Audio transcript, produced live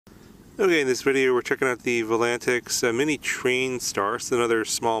Okay, in this video we're checking out the Volantix Mini Trainstar. It's another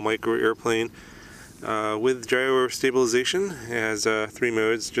small micro airplane with gyro stabilization. It has 3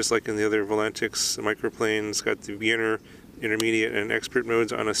 modes, just like in the other Volantix microplane. It's got the beginner, intermediate, and expert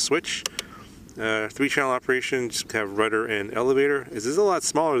modes on a switch. 3-channel operation, just have rudder and elevator. This is a lot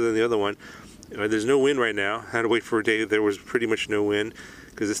smaller than the other one. There's no wind right now. I had to wait for a day. There was pretty much no wind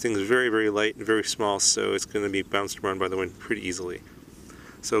because this thing is very, very light and very small, so it's going to be bounced around by the wind pretty easily.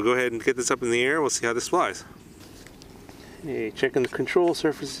 So go ahead and get this up in the air. We'll see how this flies. Okay, checking the control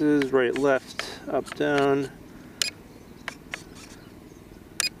surfaces, right, left, up, down.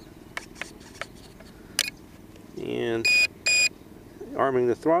 And arming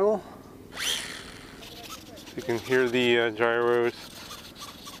the throttle. You can hear the gyros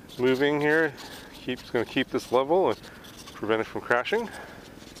moving here. It's going to keep this level and prevent it from crashing.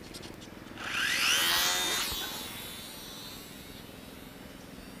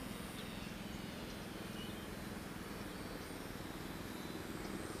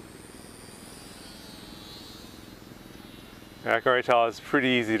 I can already tell it's pretty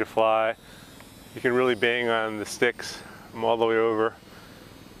easy to fly. You can really bang on the sticks all the way over,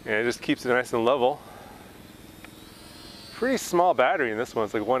 and it just keeps it nice and level. Pretty small battery in this one.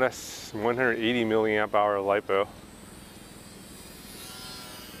 It's like 180 milliamp hour LiPo.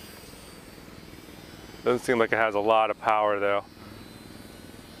 Doesn't seem like it has a lot of power though.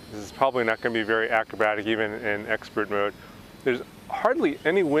 This is probably not going to be very acrobatic even in expert mode. There's hardly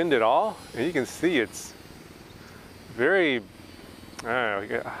any wind at all, and you can see it's very, I don't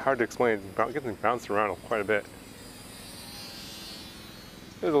know, hard to explain. It's getting bounced around quite a bit.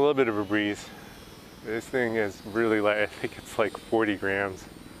 There's a little bit of a breeze. This thing is really light. I think it's like 40 grams.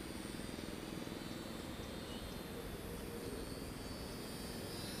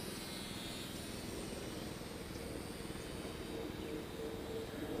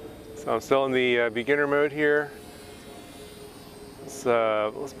 So I'm still in the beginner mode here.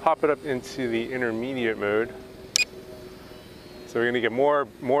 Let's pop it up into the intermediate mode. So we're going to get more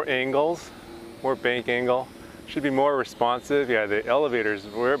angles, more bank angle. Should be more responsive. Yeah, the elevators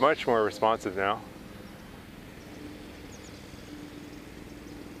were much more responsive now.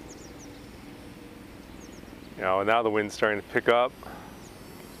 Now the wind's starting to pick up.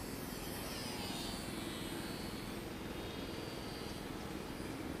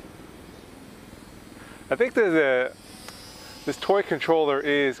 I think that this toy controller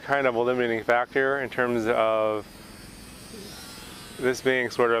is kind of a limiting factor in terms of this being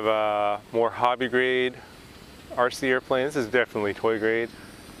sort of a more hobby grade RC airplane. This is definitely toy grade.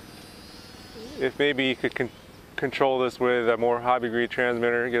 If maybe you could control this with a more hobby grade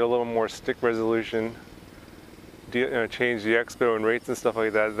transmitter, get a little more stick resolution, change the expo and rates and stuff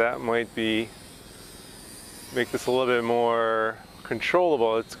like that, that might make this a little bit more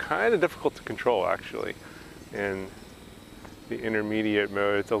controllable. It's kind of difficult to control actually in the intermediate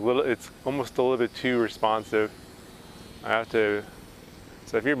mode. It's almost a little bit too responsive.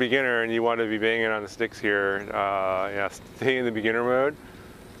 So if you're a beginner and you want to be banging on the sticks here, yeah, stay in the beginner mode.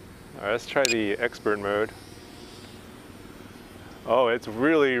 All right, let's try the expert mode. Oh, it's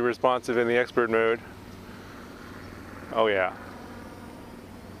really responsive in the expert mode. Oh yeah.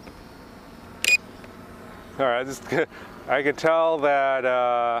 All right, I can tell that,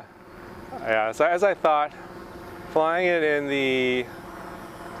 yeah, so as I thought, flying it in the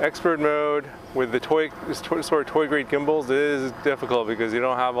expert mode with the sort of toy grade gimbals is difficult because you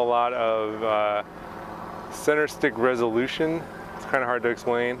don't have a lot of center stick resolution. It's kind of hard to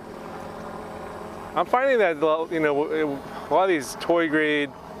explain. I'm finding that, you know, a lot of these toy grade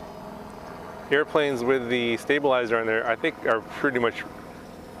airplanes with the stabilizer on there, I think are pretty much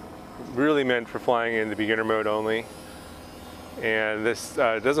really meant for flying in the beginner mode only. And this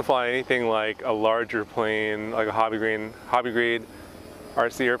doesn't fly anything like a larger plane, like a hobby grade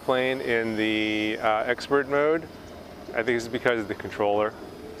RC airplane in the expert mode. I think it's because of the controller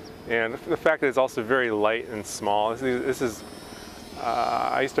and the fact that it's also very light and small. This is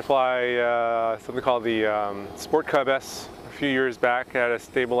I used to fly something called the Sport Cub S a few years back. It had a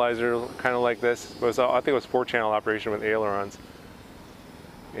stabilizer kind of like this. I think it was 4-channel operation with ailerons,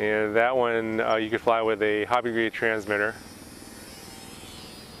 and that one you could fly with a hobby grade transmitter,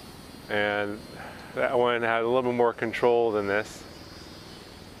 and that one had a little bit more control than this.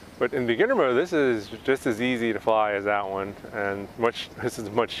 But in beginner mode, this is just as easy to fly as that one, and this is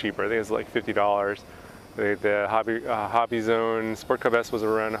much cheaper. I think it's like $50. The Hobby Zone Sport Cub S was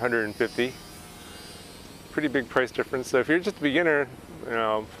around $150. Pretty big price difference. So if you're just a beginner, you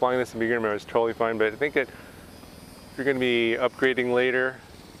know, flying this in beginner mode is totally fine. But I think that if you're going to be upgrading later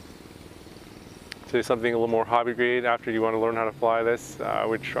to something a little more hobby grade after you want to learn how to fly this, I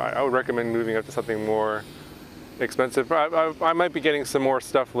would recommend moving up to something more expensive. I might be getting some more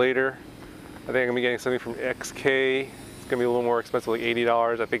stuff later. I think I'm gonna be getting something from XK. It's gonna be a little more expensive, like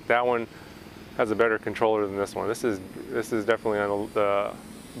 $80. I think that one has a better controller than this one. This is definitely on the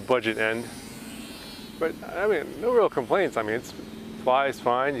budget end. But I mean, no real complaints. I mean, it flies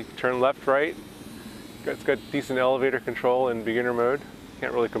fine. You can turn left, right. It's got decent elevator control in beginner mode.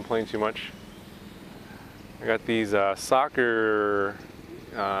 Can't really complain too much. I got these soccer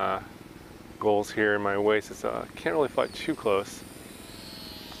goals here in my waist, so I can't really fly too close.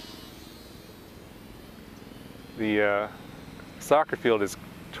 The soccer field is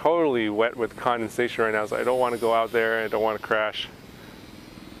totally wet with condensation right now, so I don't want to go out there and I don't want to crash.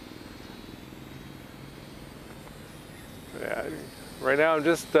 Yeah, right now I'm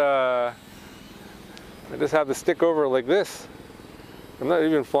just I just have the stick over like this. I'm not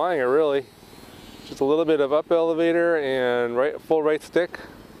even flying it really. Just a little bit of up elevator and full right stick.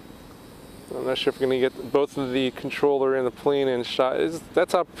 I'm not sure if we're going to get both of the controller and the plane in shot.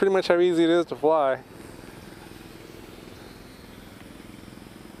 That's pretty much how easy it is to fly.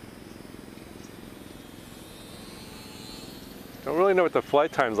 Don't really know what the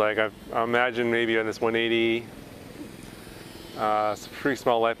flight time's like. I imagine maybe on this 180, it's a pretty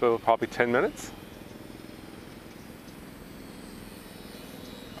small LiPo, probably 10 minutes.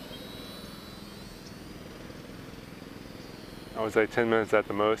 I would say 10 minutes at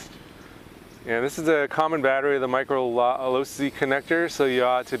the most. And this is a common battery, the micro low C connector, so you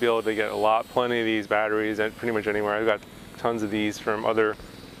ought to be able to get plenty of these batteries at pretty much anywhere. I've got tons of these from other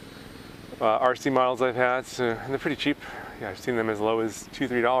RC models I've had, and they're pretty cheap. Yeah, I've seen them as low as $2,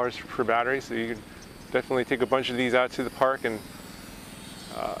 $3 per battery, so you can definitely take a bunch of these out to the park and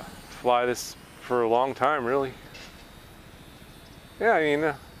fly this for a long time, really. Yeah, I mean,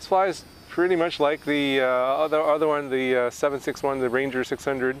 this flies pretty much like the other one, the 761, the Ranger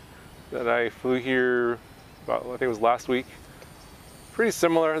 600 that I flew here about, I think it was last week. Pretty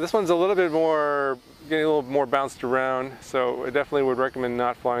similar. This one's a little bit more, getting a little more bounced around, so I definitely would recommend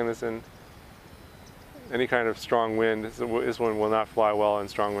not flying this in any kind of strong wind. This one will not fly well in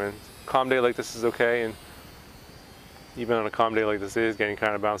strong wind. Calm day like this is okay, and even on a calm day like this is getting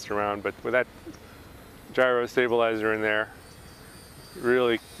kind of bounced around, but with that gyro stabilizer in there, it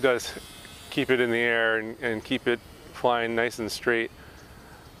really does keep it in the air and keep it flying nice and straight.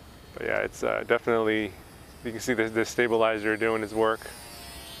 But yeah, it's definitely, you can see the stabilizer doing its work.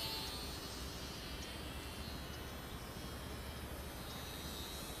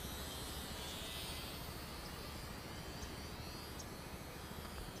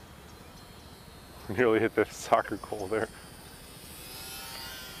 Nearly hit the soccer goal there.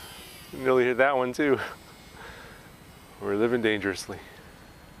 Nearly hit that one too. We're living dangerously.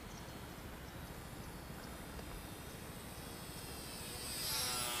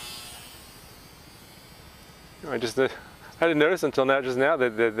 I didn't notice until just now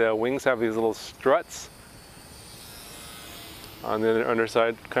that the wings have these little struts on the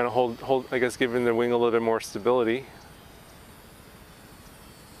underside, kind of hold, I guess, giving the wing a little bit more stability.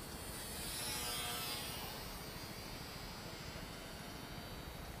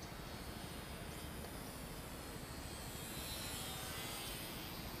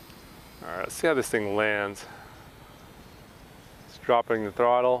 All right, let's see how this thing lands. It's dropping the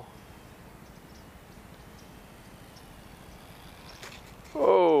throttle.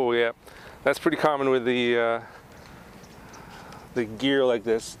 Oh yeah, that's pretty common with the gear like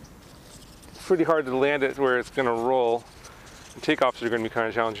this. It's pretty hard to land it where it's going to roll. The takeoffs are going to be kind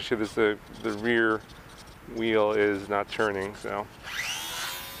of challenging too, because the rear wheel is not turning. So.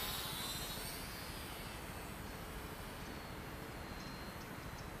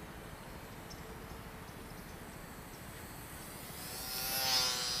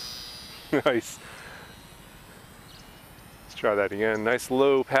 Nice. Let's try that again. Nice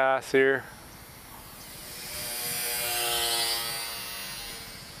low pass here.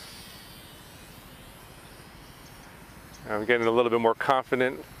 I'm getting a little bit more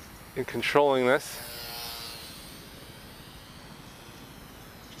confident in controlling this.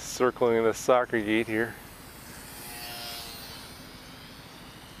 Just circling the soccer gate here.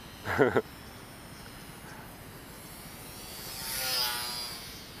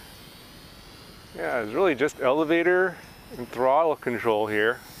 Yeah, it's really just elevator and throttle control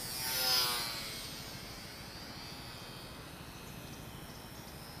here.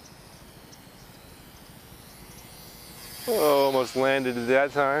 Oh, almost landed at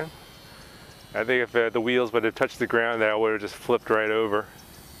that time. I think if the wheels would have touched the ground, that would have just flipped right over.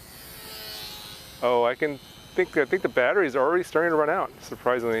 Oh, I think the battery's already starting to run out.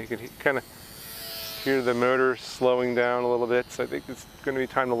 Surprisingly, you can kind of Hear the motor slowing down a little bit, so I think it's going to be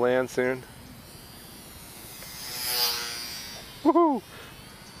time to land soon. Woohoo!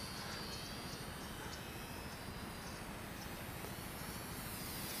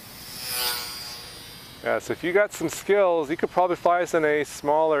 Yeah, so if you got some skills, you could probably fly this in a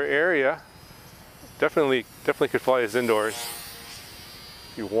smaller area. Definitely could fly this indoors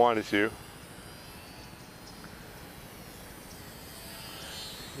if you wanted to.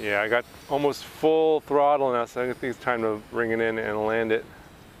 Yeah, I got almost full throttle now, so I think it's time to bring it in and land it.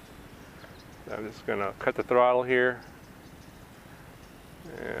 I'm just gonna cut the throttle here.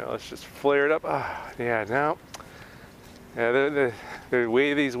 Yeah, let's just flare it up. Yeah, now, yeah, the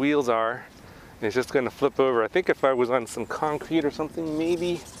way these wheels are, it's just gonna flip over. I think if I was on some concrete or something,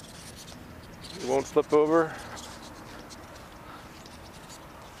 maybe it won't flip over.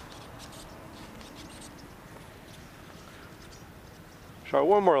 Try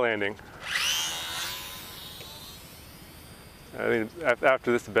one more landing. I think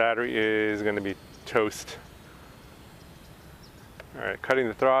after this, the battery is going to be toast. All right, cutting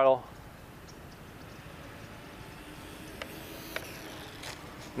the throttle.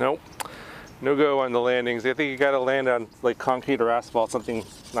 Nope, no go on the landings. I think you got to land on like concrete or asphalt, something,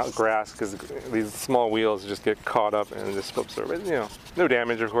 not grass, because these small wheels just get caught up and it just flips over. But, you know, no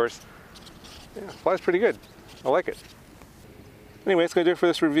damage, of course. Yeah, flies pretty good. I like it. Anyway, that's going to do it for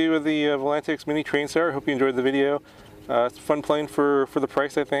this review of the Volantix Mini Trainstar. Hope you enjoyed the video. It's a fun plane for the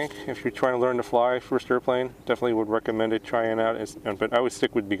price, I think. If you're trying to learn to fly first airplane, definitely would recommend it, trying out. But I would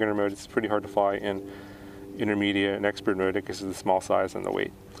stick with beginner mode. It's pretty hard to fly in intermediate and expert mode because of the small size and the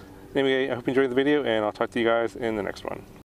weight. Anyway, I hope you enjoyed the video, and I'll talk to you guys in the next one.